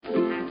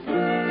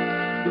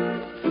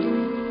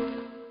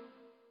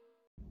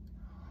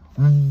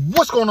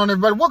What's going on,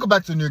 everybody? Welcome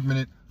back to the New York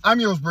Minute. I'm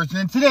your host, Bryson,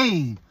 and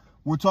today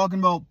we're talking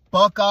about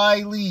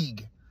Buckeye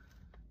League,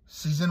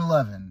 Season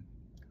 11,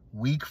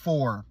 Week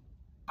 4.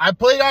 I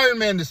played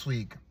Ironman this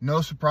week.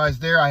 No surprise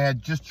there. I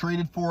had just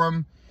traded for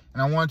him,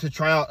 and I wanted to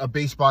try out a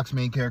base box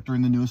main character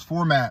in the newest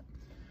format.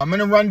 I'm going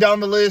to run down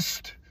the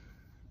list,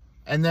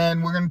 and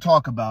then we're going to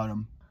talk about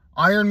him.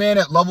 Ironman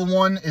at level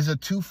 1 is a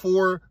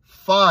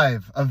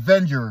 2/4/5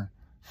 Avenger,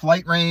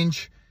 flight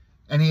range,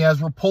 and he has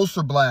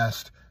Repulsor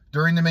Blast.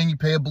 During the main, you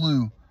pay a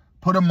blue.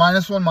 Put a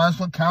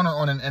 -1/-1 counter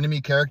on an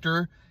enemy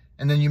character,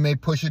 and then you may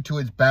push it to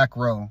its back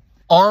row.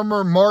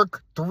 Armor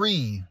Mark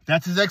 3.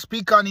 That's his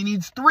XP con. He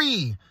needs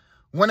 3.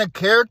 When a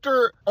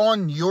character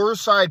on your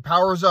side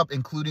powers up,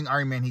 including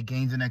Iron Man, he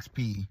gains an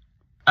XP.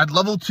 At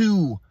level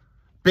 2,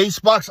 base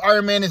box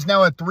Iron Man is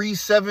now at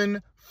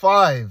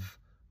 3/7/5.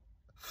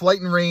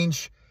 Flight and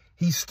range.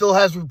 He still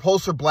has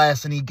Repulsor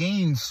Blast, and he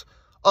gains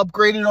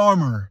upgraded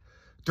armor.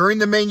 During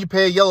the main, you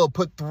pay a yellow.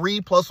 Put 3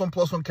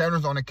 +1/+1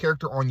 counters on a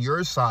character on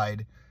your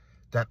side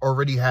that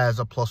already has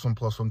a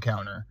 +1/+1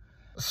 counter.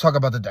 Let's talk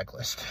about the deck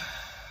list.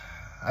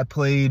 I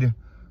played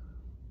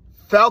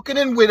Falcon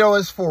and Widow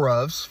as 4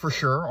 ofs, for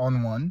sure,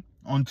 on 1.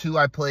 On 2,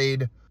 I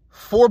played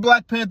 4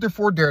 Black Panther,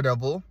 4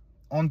 Daredevil.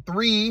 On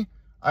 3,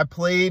 I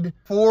played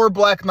 4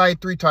 Black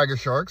Knight, 3 Tiger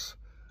Sharks.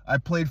 I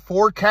played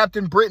 4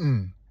 Captain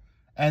Britain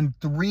and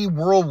 3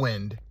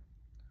 Whirlwind.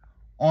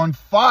 On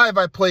 5,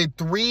 I played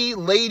 3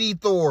 Lady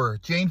Thor,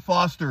 Jane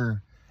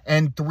Foster,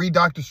 and 3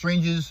 Doctor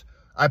Stranges.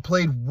 I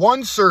played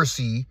 1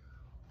 Cersei,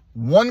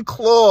 1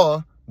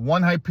 Claw,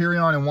 1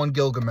 Hyperion, and 1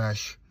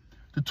 Gilgamesh.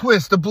 The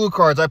twist, the blue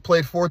cards, I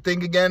played 4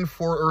 Think Again,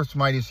 4 Earth's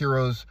Mightiest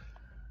Heroes.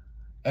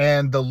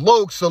 And the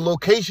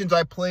locations,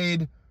 I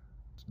played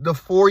the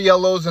 4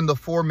 yellows and the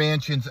 4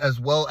 mansions, as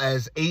well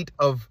as 8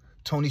 of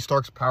Tony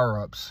Stark's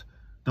power-ups.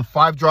 The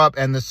 5-drop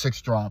and the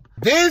 6-drop.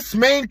 This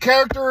main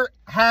character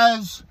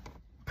has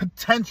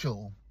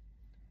potential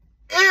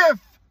if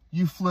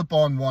you flip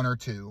on 1 or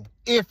 2.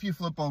 If you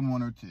flip on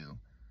 1 or 2.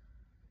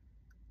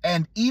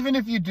 And even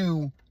if you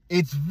do,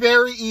 it's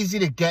very easy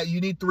to get. You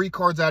need 3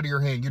 cards out of your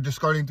hand. You're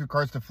discarding 3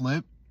 cards to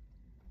flip.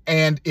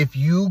 And if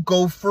you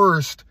go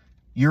first,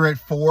 you're at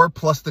 4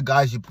 plus the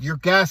guys. You're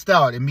gassed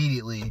out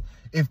immediately.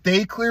 If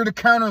they clear the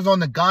counters on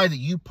the guy that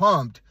you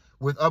pumped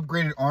with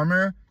upgraded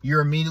armor, you're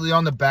immediately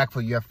on the back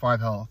foot. You have 5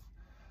 health.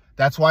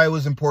 That's why it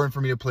was important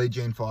for me to play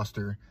Jane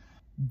Foster.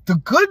 The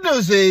good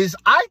news is,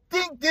 I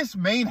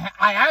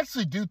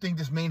actually do think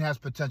this main has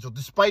potential,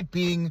 despite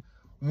being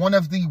one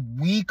of the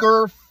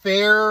weaker,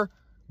 fair,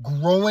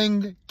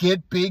 growing,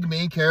 get big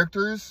main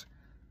characters.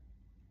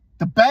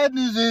 The bad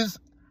news is,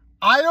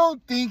 I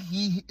don't think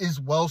he is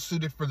well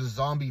suited for the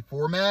zombie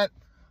format.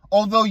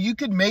 Although you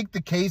could make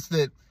the case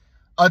that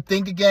a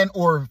Think Again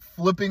or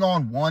flipping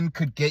on 1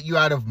 could get you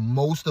out of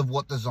most of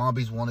what the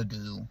zombies want to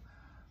do.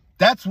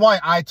 That's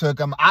why I took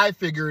him. I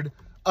figured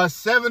a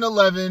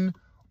 7-11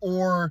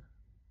 or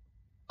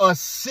a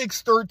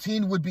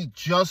 6-13 would be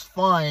just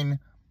fine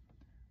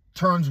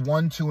turns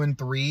 1, 2, and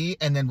 3,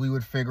 and then we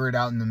would figure it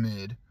out in the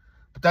mid.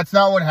 But that's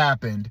not what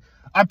happened.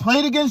 I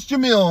played against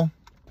Jamil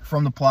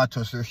from the Plot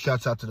Twisters.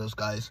 Shouts out to those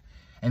guys.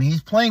 And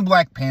he's playing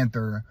Black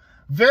Panther.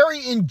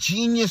 Very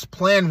ingenious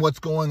plan what's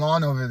going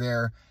on over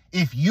there.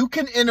 If you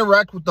can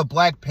interact with the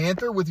Black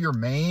Panther with your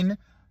main,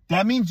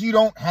 that means you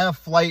don't have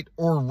flight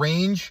or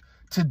range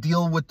to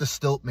deal with the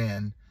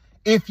Stiltman.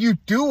 If you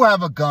do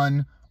have a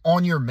gun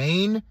on your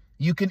main,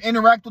 you can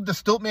interact with the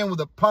Stiltman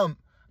with a pump,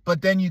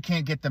 but then you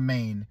can't get the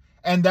main.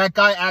 And that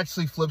guy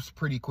actually flips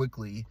pretty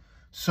quickly.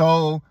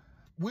 So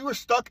we were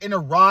stuck in a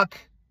rock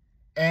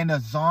and a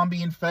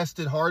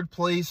zombie-infested hard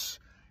place.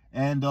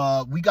 And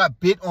we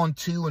got bit on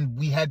 2, and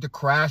we had to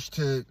crash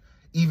to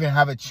even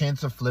have a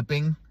chance of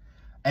flipping.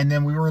 And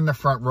then we were in the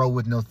front row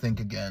with no Think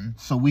Again.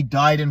 So we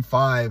died in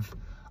 5.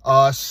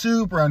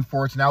 Super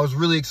unfortunate. I was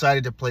really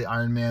excited to play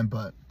Iron Man,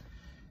 but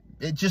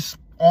it just,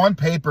 on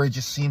paper, it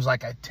just seems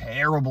like a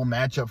terrible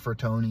matchup for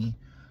Tony.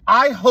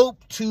 I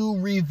hope to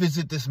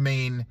revisit this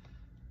main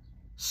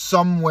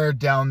somewhere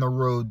down the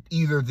road,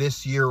 either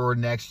this year or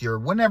next year,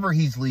 whenever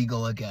he's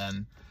legal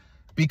again.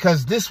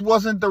 Because this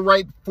wasn't the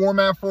right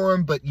format for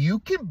him, but you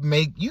can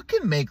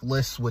make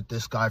lists with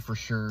this guy for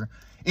sure.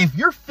 If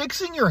you're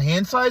fixing your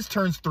hand size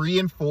turns 3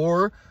 and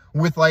 4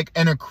 with like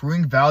an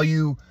accruing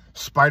value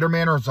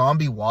Spider-Man or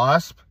Zombie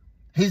Wasp,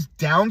 his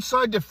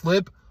downside to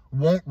flip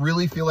won't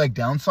really feel like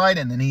downside,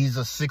 and then he's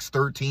a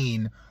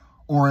 6-13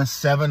 or a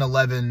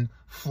 7-11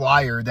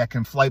 flyer that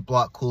can flight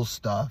block cool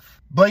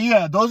stuff. But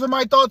yeah, those are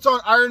my thoughts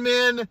on Iron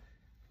Man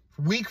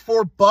Week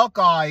 4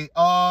 Buckeye.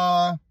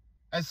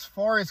 As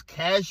far as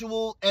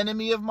casual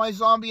enemy of my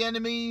zombie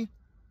enemy,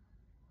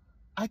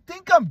 I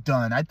think I'm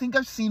done. I think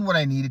I've seen what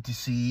I needed to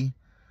see.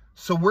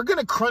 So we're going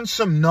to crunch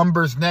some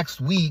numbers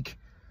next week.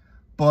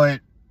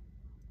 But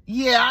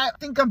yeah, I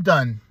think I'm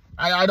done.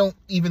 I don't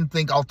even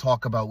think I'll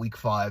talk about Week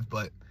 5,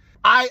 but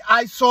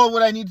I saw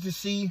what I needed to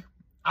see.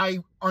 I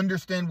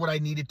understand what I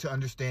needed to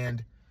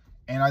understand.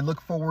 And I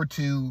look forward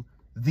to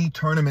the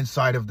tournament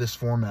side of this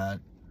format.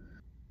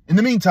 In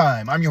the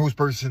meantime, I'm your host,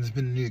 Person. It's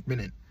been the New York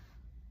Minute.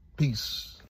 Peace.